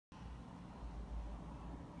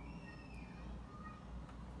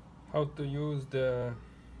How to use the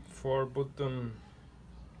 4-button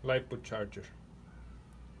LiPO charger.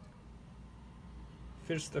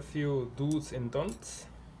 First, a few do's and don'ts.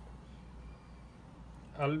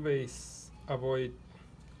 Always avoid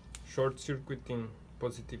short-circuiting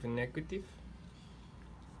positive and negative.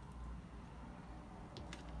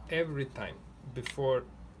 Every time before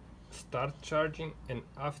start charging and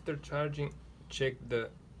after charging, check the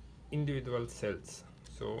individual cells.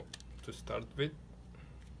 So to start with,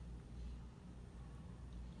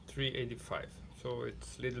 385, so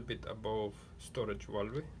it's a little bit above storage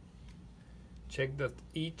valve. Check that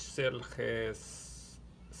each cell has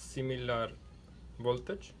similar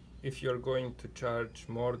voltage. If you're going to charge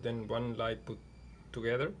more than one LiPO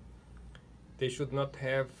together, they should not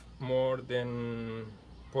have more than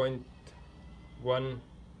 0.1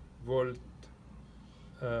 volt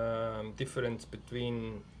difference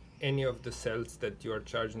between any of the cells that you are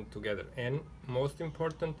charging together. And most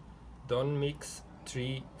important, don't mix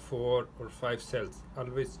 3, 4 or 5 cells.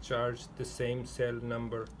 Always charge the same cell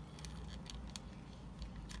number.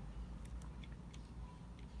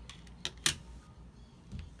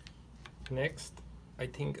 Next, I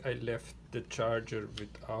think I left the charger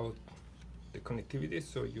without the connectivity,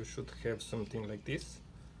 so you should have something like this.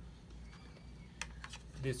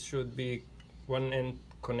 This should be one end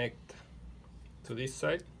connect to this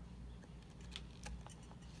side,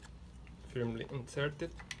 firmly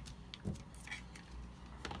inserted.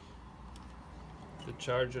 The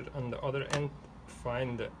charger on the other end,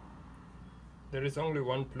 there is only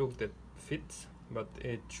one plug that fits, but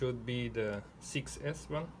it should be the 6S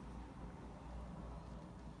one.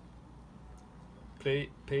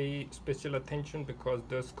 Pay special attention because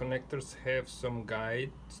those connectors have some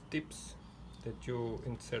guide tips that you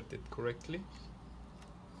inserted correctly.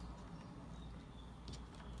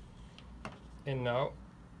 And now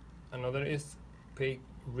another is pay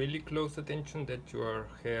really close attention that you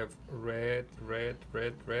have red,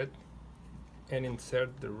 and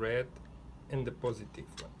insert the red in the positive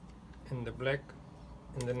one and the black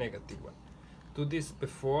in the negative one. Do this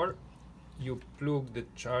before you plug the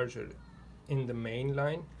charger in the main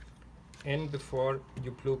line and before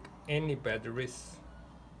you plug any batteries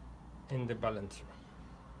in the balancer.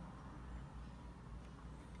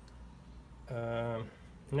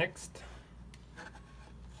 Next,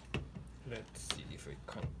 let's see if I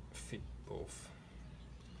can fit both.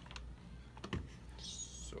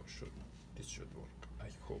 So this should work, I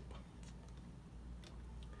hope.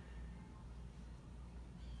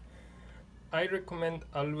 I recommend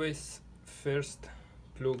always first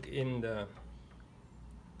plug in the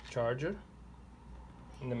charger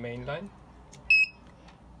in the main line.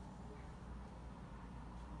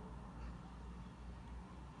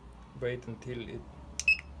 Wait until it,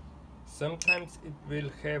 sometimes it will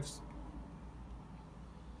have,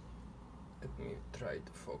 let me try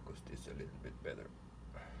to focus this a little bit better.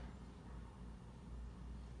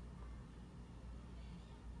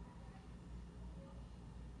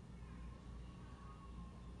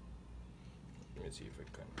 Let me see if I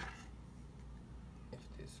can,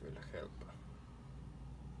 if this will help.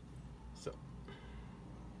 So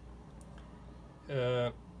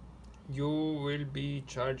you will be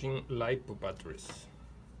charging LiPO batteries.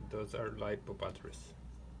 Those are LiPO batteries.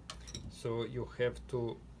 So you have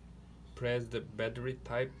to press the battery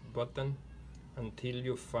type button until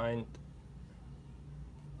you find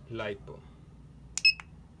LiPO.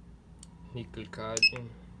 Nickel cadmium,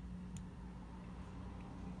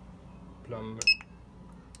 plumber,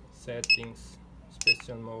 settings,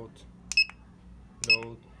 special mode,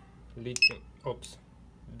 load, lithium. Oops,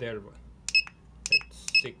 there one. Let's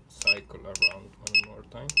cycle around one more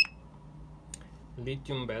time.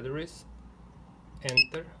 Lithium batteries,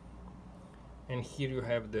 enter, and here you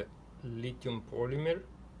have the lithium polymer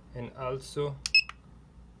and also,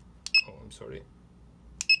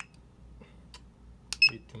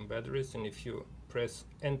 lithium batteries. And if you press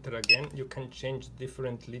enter again, you can change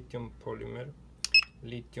different lithium polymer,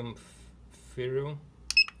 lithium ferrum,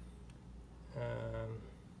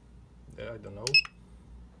 I don't know,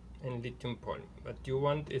 and lithium polymer, but you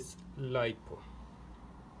want is LiPO.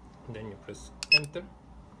 Then you press enter,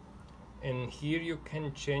 and here you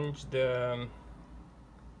can change the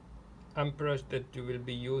amperage that you will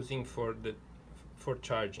be using for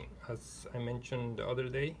charging. As I mentioned the other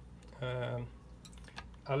day,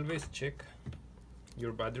 always check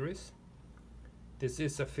your batteries. This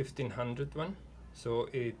is a 1500 one, so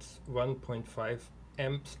it's 1.5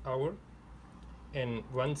 amps hour, and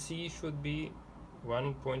 1C should be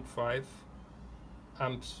 1.5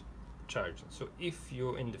 amps charge. So if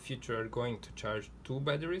you in the future are going to charge 2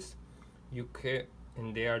 batteries, you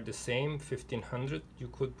and they are the same 1500, you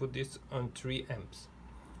could put this on 3 amps.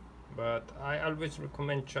 But I always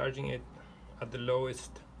recommend charging it at the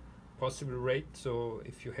lowest possible rate, so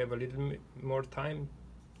if you have a little more time,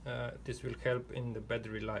 this will help in the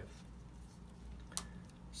battery life.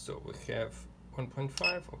 So we have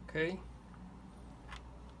 1.5, okay.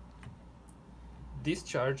 This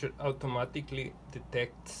charger automatically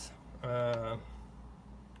detects how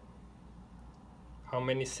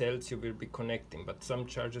many cells you will be connecting, but some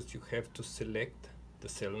chargers you have to select the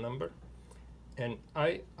cell number, and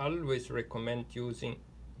I always recommend using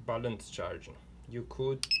balance charging.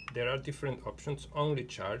 There are different options: only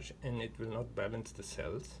charge and it will not balance the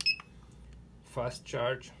cells. Fast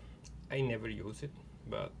charge, I never use it,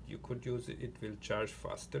 but you could use it, it will charge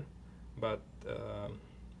faster, but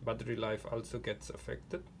battery life also gets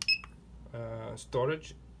affected.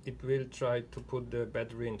 Storage, it will try to put the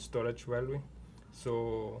battery in storage value.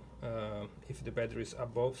 So if the battery is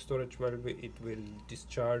above storage value, it will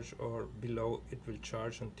discharge, or below it will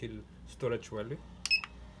charge until storage value.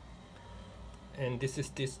 And this is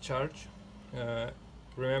discharge.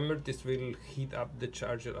 Remember, this will heat up the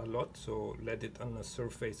charger a lot, so let it on a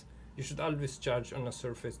surface. You should always charge on a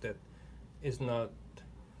surface that is not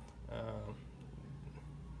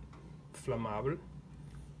flammable.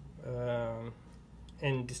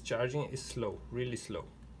 And discharging is slow, really slow.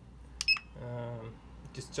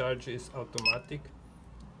 Discharge is automatic.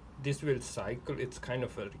 This will cycle, it's kind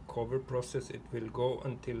of a recover process. It will go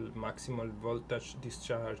until maximal voltage,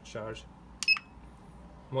 discharge, charge.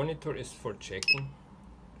 Monitor is for checking,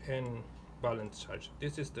 and balance charge.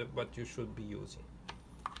 This is what you should be using.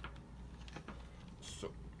 So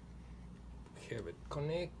have it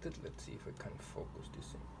connected. Let's see if I can focus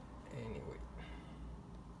this in any way.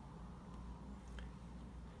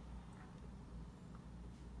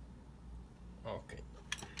 Okay.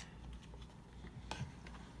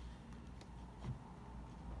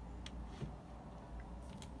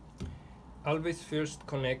 Always first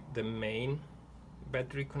connect the main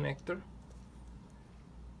battery connector.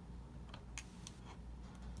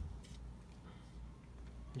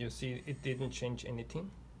 You see it didn't change anything.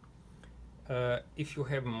 If you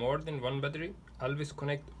have more than one battery, always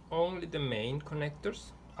connect only the main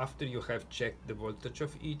connectors after you have checked the voltage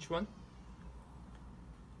of each one.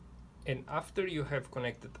 And after you have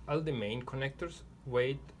connected all the main connectors,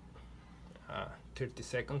 wait 30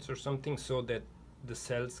 seconds or something so that the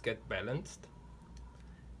cells get balanced.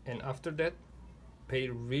 And after that, pay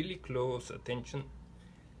really close attention.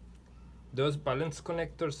 Those balance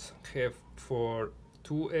connectors have for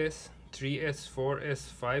 2S, 3S,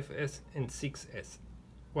 4S, 5S, and 6S.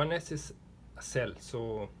 1S is a cell,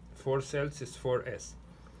 so 4 cells is 4S.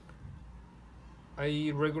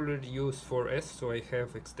 I regularly use 4S, so I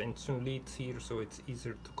have extension leads here, so it's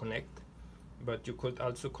easier to connect, but you could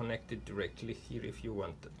also connect it directly here if you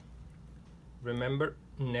wanted. Remember,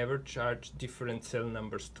 never charge different cell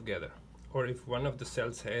numbers together, or if one of the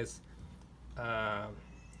cells has a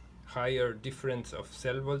higher difference of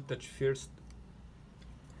cell voltage, first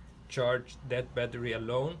charge that battery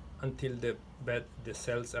alone until the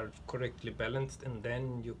cells are correctly balanced, and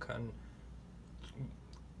then you can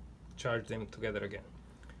charge them together again.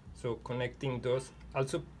 So connecting those,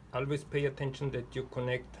 also always pay attention that you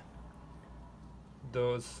connect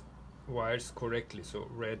those wires correctly, so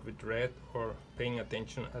red with red, or paying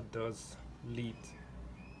attention at those leads.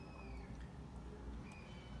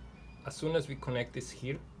 As soon as we connect this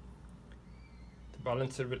here, the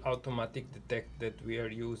balancer will automatically detect that we are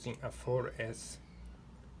using a 4S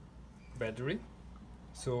battery,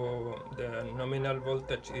 so the nominal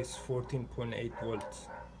voltage is 14.8 volts.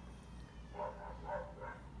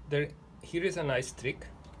 Here is a nice trick.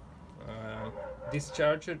 This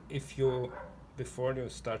charger, before you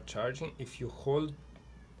start charging, if you hold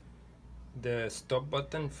the stop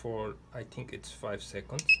button for, I think it's 5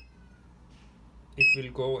 seconds, it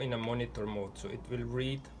will go in a monitor mode, so it will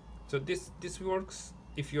read. So this works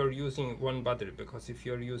if you're using one battery, because if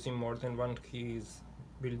you're using more than one,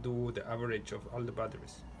 will do the average of all the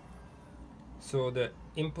batteries. So the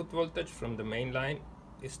input voltage from the main line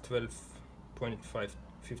is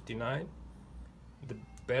 12.59. The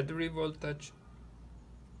battery voltage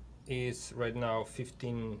is right now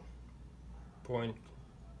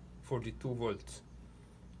 15.42 volts.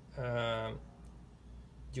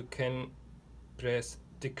 You can press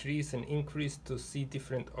decrease and increase to see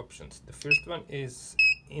different options. The first one is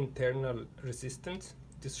internal resistance.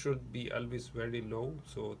 This should be always very low,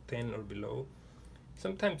 so 10 or below.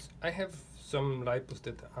 Sometimes I have some LiPOs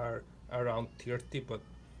that are around 30, but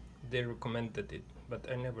they recommended it, but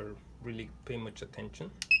I never really pay much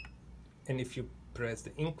attention. And if you press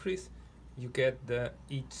the increase, you get the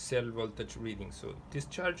each cell voltage reading. So this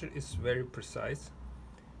charger is very precise.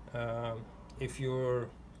 If your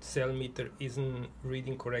cell meter isn't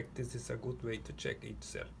reading correct, this is a good way to check each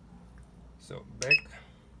cell. So back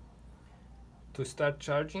to start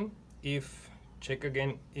charging. Check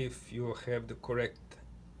again if you have the correct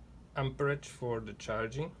amperage for the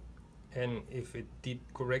charging, and if it did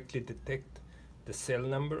correctly detect the cell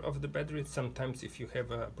number of the battery. Sometimes if you have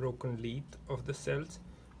a broken lead of the cells,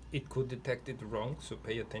 it could detect it wrong, so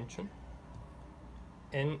pay attention.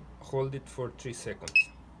 And hold it for 3 seconds.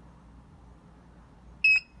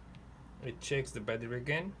 It checks the battery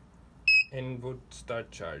again and would start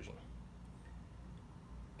charging.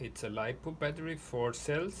 It's a LiPO battery, 4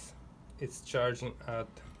 cells. It's charging at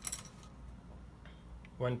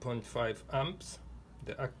 1.5 amps.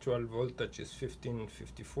 The actual voltage is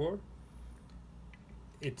 1554.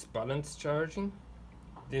 It's balanced charging.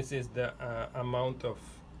 This is the amount of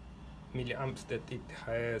milliamps that it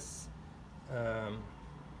has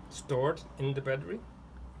stored in the battery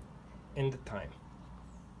and the time.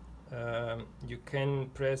 You can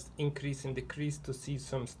press increase and decrease to see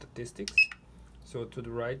some statistics. So to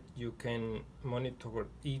the right you can monitor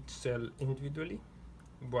each cell individually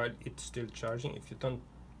while it's still charging. If you don't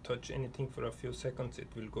touch anything for a few seconds, it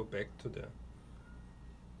will go back to the,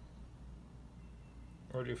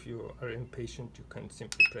 or if you are impatient you can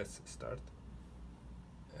simply press start.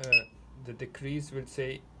 The decrease will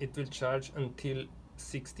say it will charge until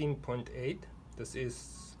 16.8. This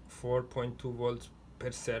is 4.2 volts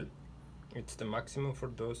per cell. It's the maximum for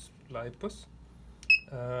those LiPOs.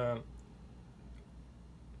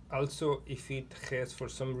 Also, if it has for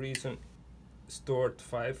some reason stored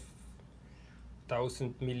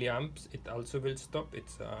 5000 milliamps, it also will stop.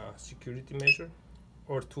 It's a security measure.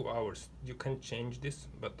 Or 2 hours. You can change this,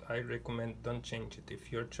 but I recommend don't change it.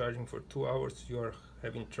 If you're charging for 2 hours, you're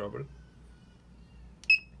having trouble.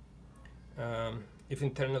 If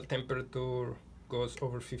internal temperature goes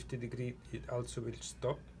over 50 degrees, it also will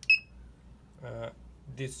stop.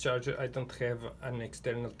 This charger, I don't have an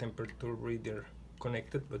external temperature reader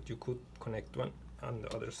connected, but you could connect one on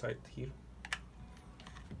the other side here.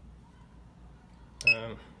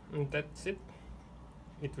 And that's it.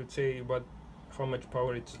 It will say how much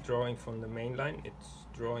power it's drawing from the main line. It's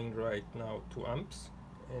drawing right now 2 amps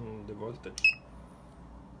and the voltage.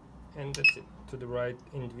 And that's it. To the right,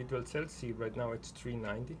 individual cells, see right now it's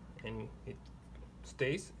 390 and it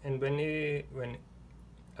stays. And when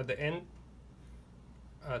at the end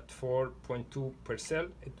at 4.2 per cell,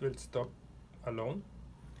 it will stop alone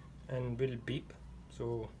and will beep.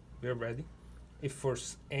 So we're ready. If for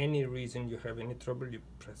any reason you have any trouble, you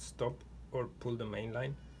press stop or pull the main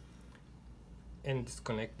line and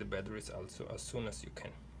disconnect the batteries also as soon as you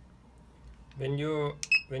can.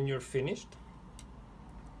 When you're finished,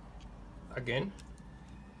 again,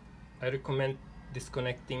 I recommend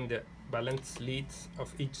disconnecting the balance leads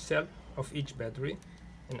of each cell of each battery,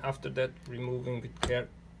 and after that removing with care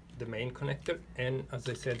the main connector, and as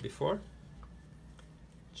I said before,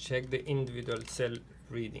 check the individual cell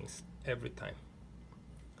readings every time.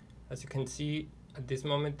 As you can see, at this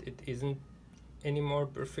moment it isn't anymore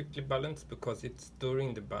perfectly balanced because it's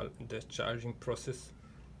during the charging process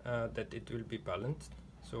that it will be balanced.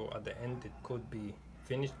 So at the end it could be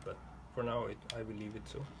finished, but for now I will leave it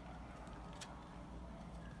so.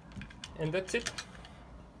 And that's it.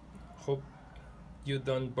 Hope you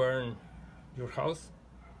don't burn your house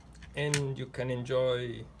and you can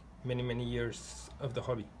enjoy many years of the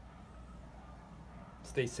hobby.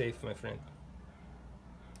 Stay safe, my friend.